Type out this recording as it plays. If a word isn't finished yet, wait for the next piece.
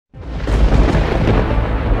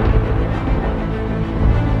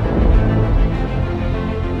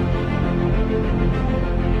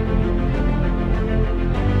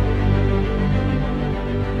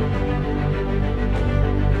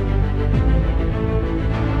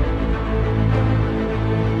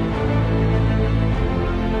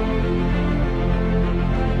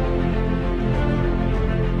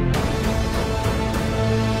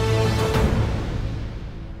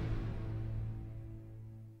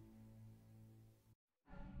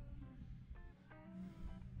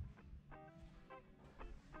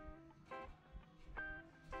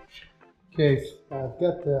Okay, I've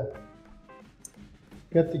got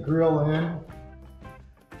the grill in.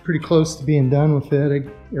 Pretty close to being done with it.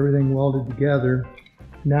 Everything welded together.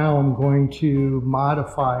 Now I'm going to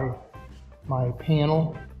modify my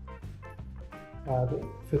panel that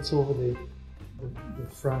fits over the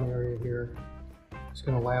front area here. It's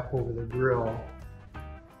going to lap over the grill.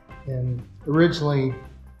 And originally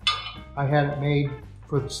I had it made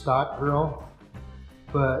for the stock grill,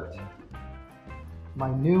 but my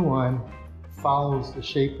new one follows the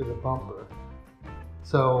shape of the bumper,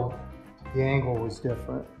 so the angle was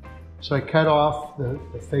different. So I cut off the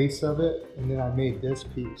face of it, and then I made this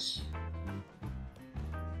piece.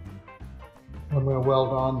 I'm going to weld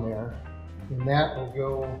on there, and that will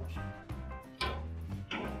go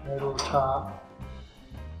right over top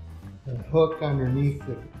and hook underneath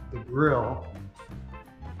the grill.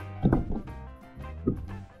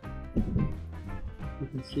 You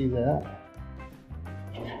can see that.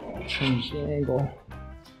 Change the angle.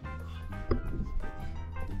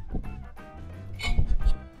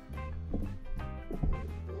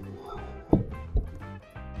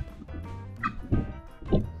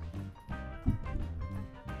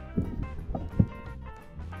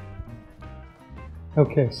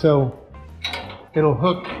 Okay, so it'll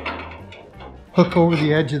hook over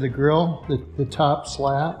the edge of the grill, the top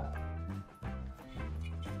slat.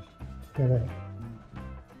 Gotta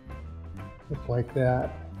look like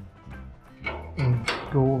that and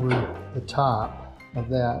go over the top of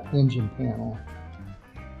that engine panel.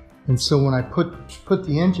 And so when I put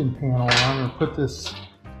the engine panel on, or put this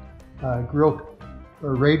grill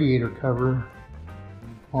or radiator cover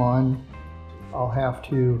on, I'll have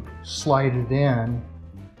to slide it in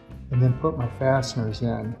and then put my fasteners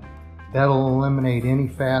in. That'll eliminate any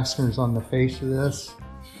fasteners on the face of this.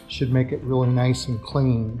 Should make it really nice and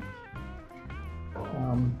clean.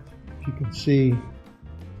 If you can see,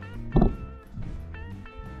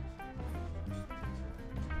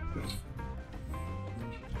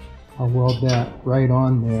 I'll weld that right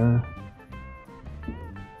on there.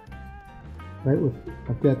 Right with,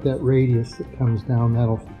 I've got that radius that comes down.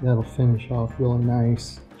 That'll finish off really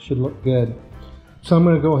nice. Should look good. So I'm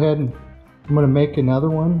going to go ahead and I'm going to make another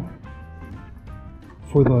one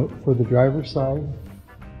for the driver's side,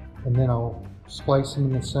 and then I'll splice them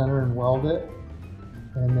in the center and weld it,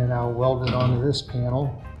 and then I'll weld it onto this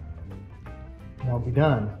panel, and I'll be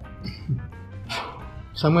done.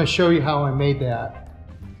 So I'm going to show you how I made that.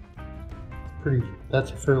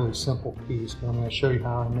 That's a fairly simple piece, but I'm going to show you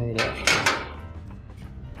how I made it.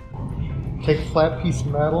 Take a flat piece of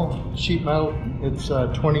metal, sheet metal. It's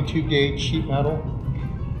a 22 gauge sheet metal,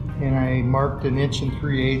 and I marked 1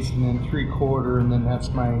 3/8 and then 3/4, and then that's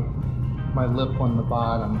my lip on the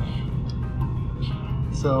bottom.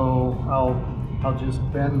 So I'll just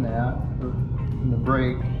bend that in the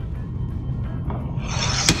brake.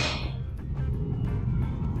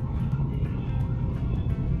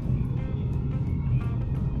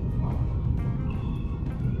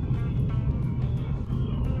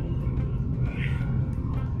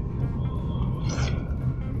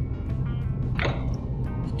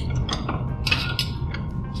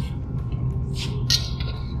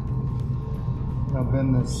 I'll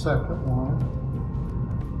bend the second one,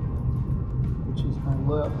 which is my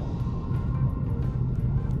lip.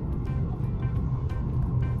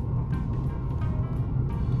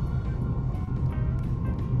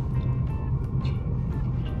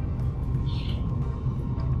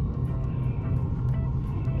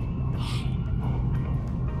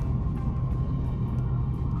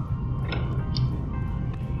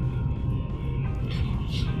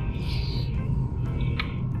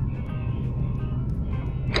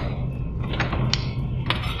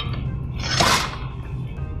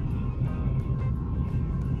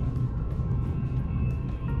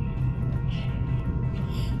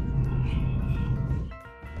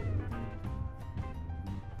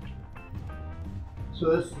 So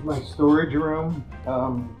this is my storage room.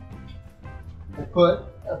 I put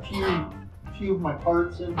a few of my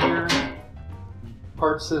parts in here,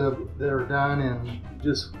 parts that are done, and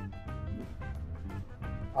just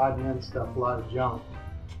odd and end stuff, a lot of junk.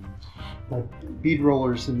 My bead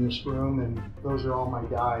rollers in this room, and those are all my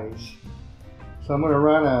dies. So I'm going to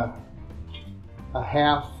run a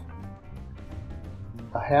half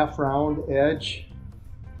round edge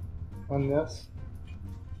on this.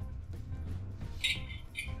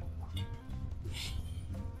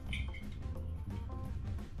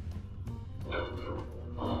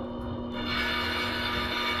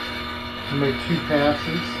 I made 2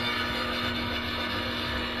 passes.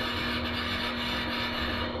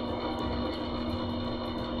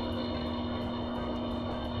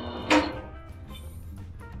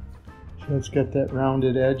 So it's got that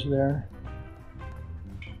rounded edge there.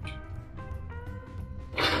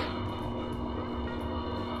 You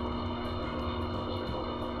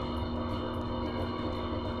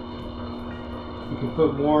can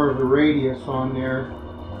put more of the radius on there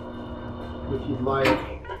if you'd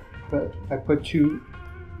like, but I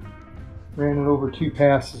ran it over 2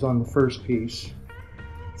 passes on the first piece.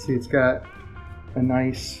 See, it's got a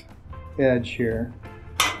nice edge here.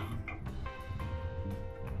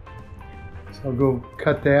 So I'll go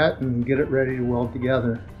cut that and get it ready to weld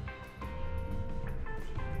together.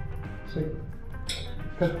 So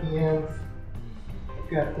cut the ends.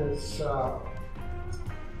 I've got this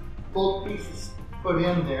both pieces put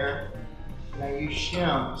in there, and I use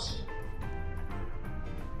shims.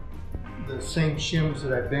 The same shims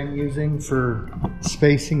that I've been using for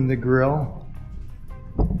spacing the grill,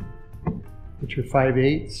 which are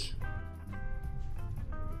 5/8.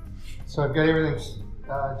 So I've got everything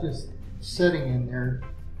just sitting in there,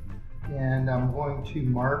 and I'm going to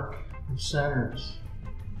mark the centers.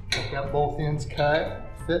 I've got both ends cut,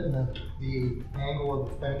 fitting the angle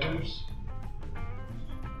of the fenders,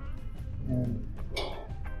 and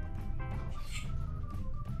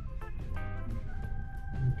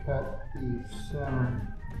cut the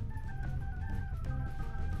center.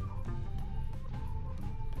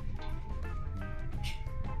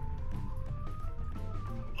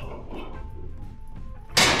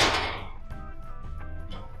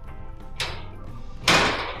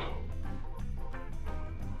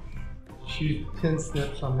 Shoot 10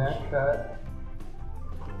 snips on that cut.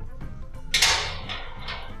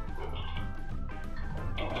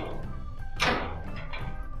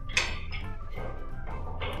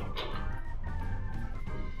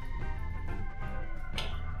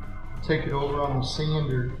 Take it over on the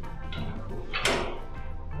sander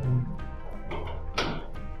and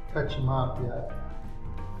touch them up yet,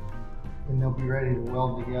 and they'll be ready to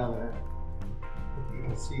weld together. If you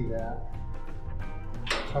can see that.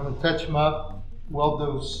 So I'm going to touch them up, weld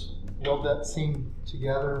that seam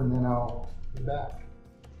together, and then I'll be back.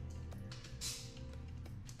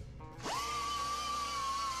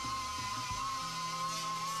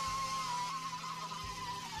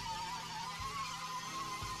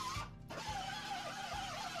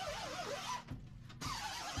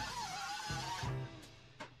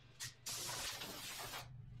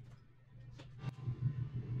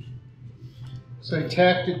 So I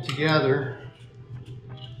tacked it together,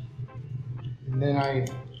 and then I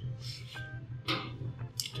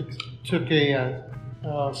took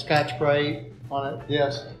a Scotch-Brite on a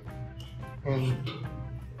disc and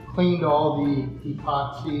cleaned all the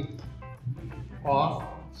epoxy off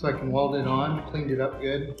so I can weld it on. Cleaned it up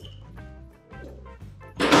good.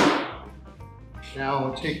 Now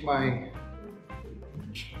I'll take my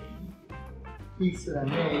piece that I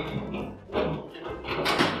made,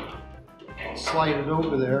 slide it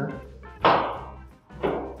over there,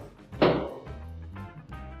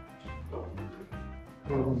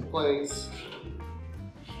 put it in place,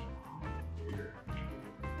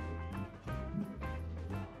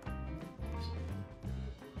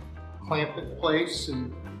 clamp it in place,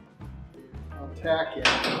 and I'll tack it.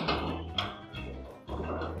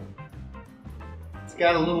 It's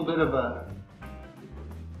got a little bit of a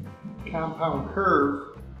compound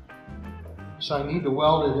curve, so I need to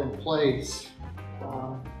weld it in place.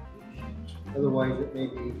 Otherwise it may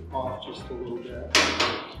be off just a little bit.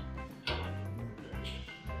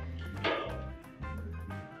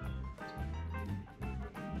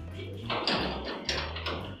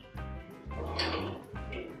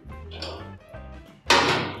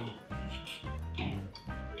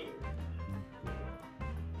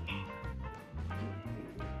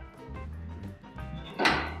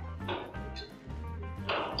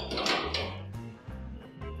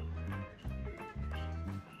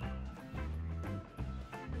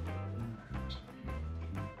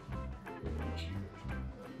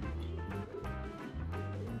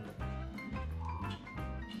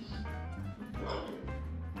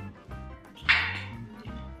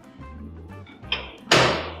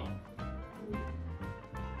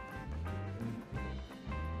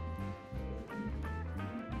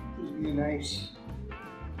 Gives me a nice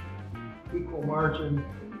equal margin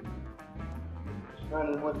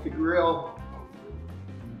running with the grill,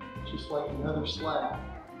 just like another slab.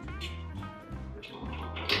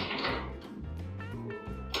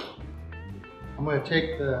 I'm going to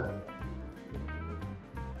take I'm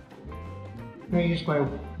going to use my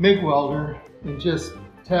MIG welder and just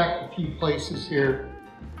tack a few places here.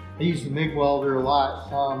 I use the MIG welder a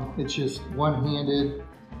lot. It's just one-handed.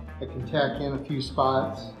 I can tack in a few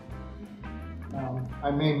spots. I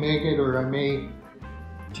may MIG it, or I may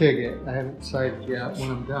TIG it. I haven't decided yet when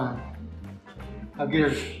I'm done. I'll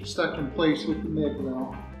get her stuck in place with the MIG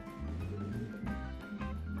now.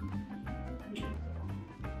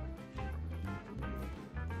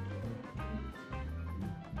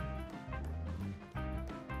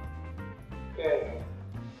 Okay.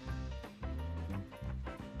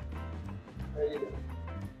 Ready to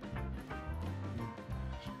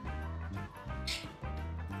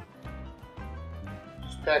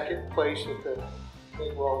just tack it in place with the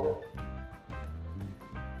MIG welder.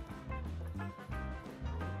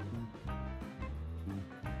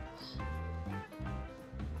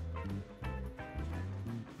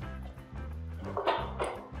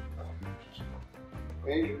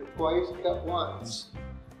 Measure twice, cut once.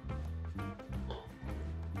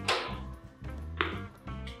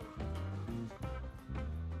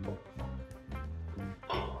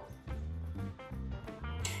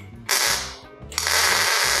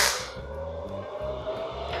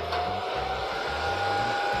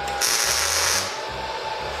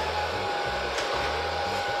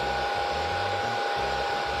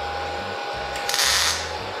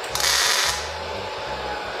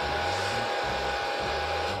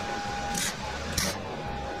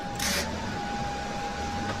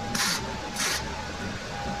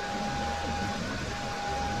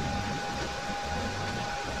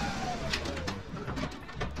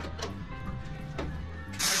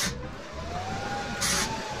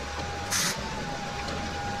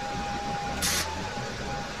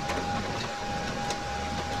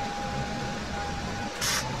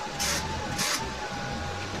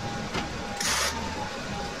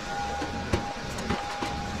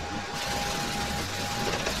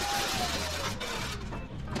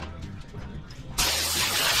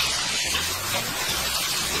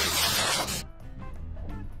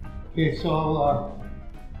 Okay, so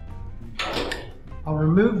I'll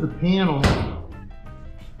remove the panel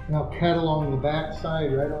and I'll cut along the back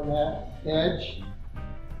side right on that edge,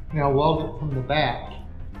 and I'll weld it from the back.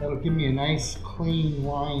 That'll give me a nice clean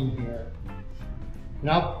line here. And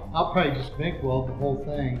I'll probably just MIG weld the whole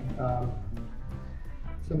thing.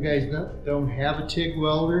 Some guys don't have a TIG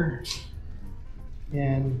welder,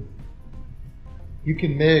 and you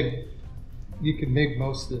can MIG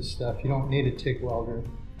most of this stuff. You don't need a TIG welder.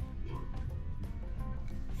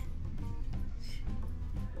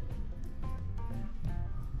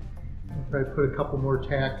 I'll try to put a couple more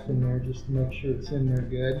tacks in there just to make sure it's in there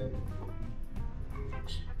good.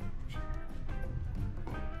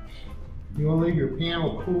 You want to leave your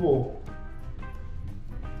panel cool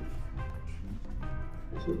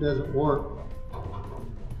so it doesn't warp.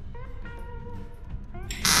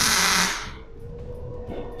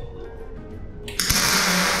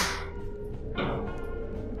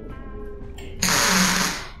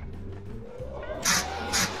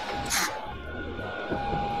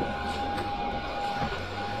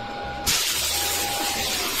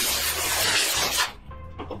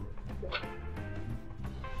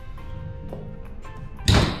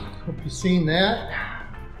 Hope you've seen that.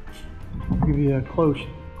 I'll give you a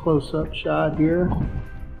close-up shot here.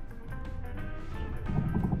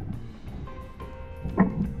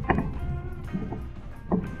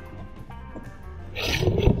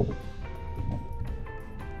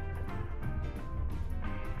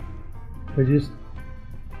 I just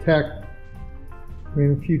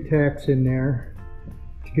ran a few tacks in there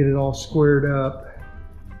to get it all squared up.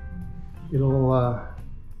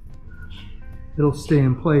 It'll stay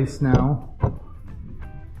in place now. So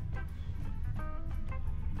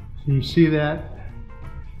you see that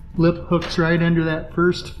lip hooks right under that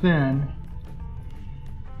first fin.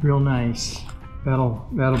 Real nice. That'll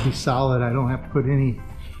be solid. I don't have to put any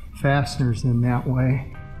fasteners in that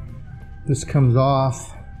way. This comes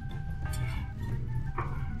off.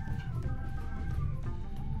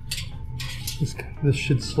 This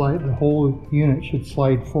should slide, the whole unit should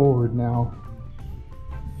slide forward now.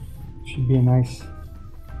 Should be a nice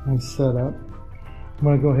setup. I'm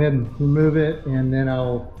going to go ahead and remove it, and then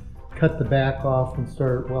I'll cut the back off and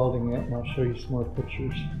start welding it, and I'll show you some more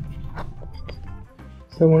pictures.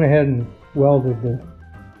 So I went ahead and welded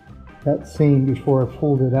that seam before I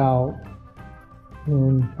pulled it out,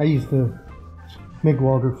 and I used the MIG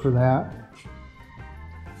welder for that.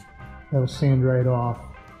 That'll sand right off.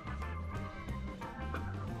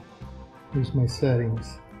 Here's my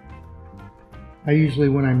settings. I usually,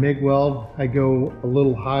 when I MIG weld, I go a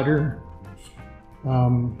little hotter.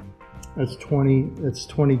 That's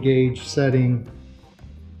 20 gauge setting.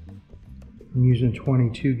 I'm using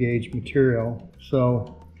 22 gauge material,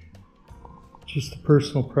 so just a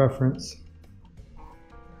personal preference.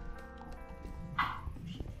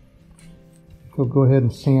 Go So go ahead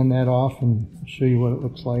and sand that off and show you what it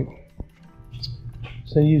looks like.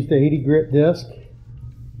 So I used the 80 grit disc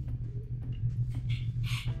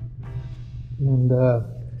and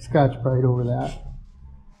Scotch-Brite over that.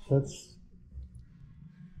 So that's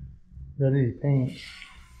ready to paint.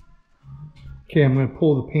 Okay, I'm going to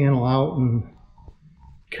pull the panel out and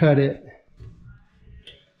cut it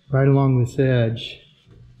right along this edge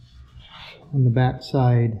on the back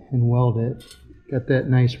side and weld it. Got that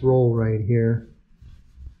nice roll right here.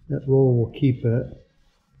 That roll will keep it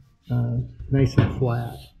nice and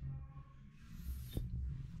flat.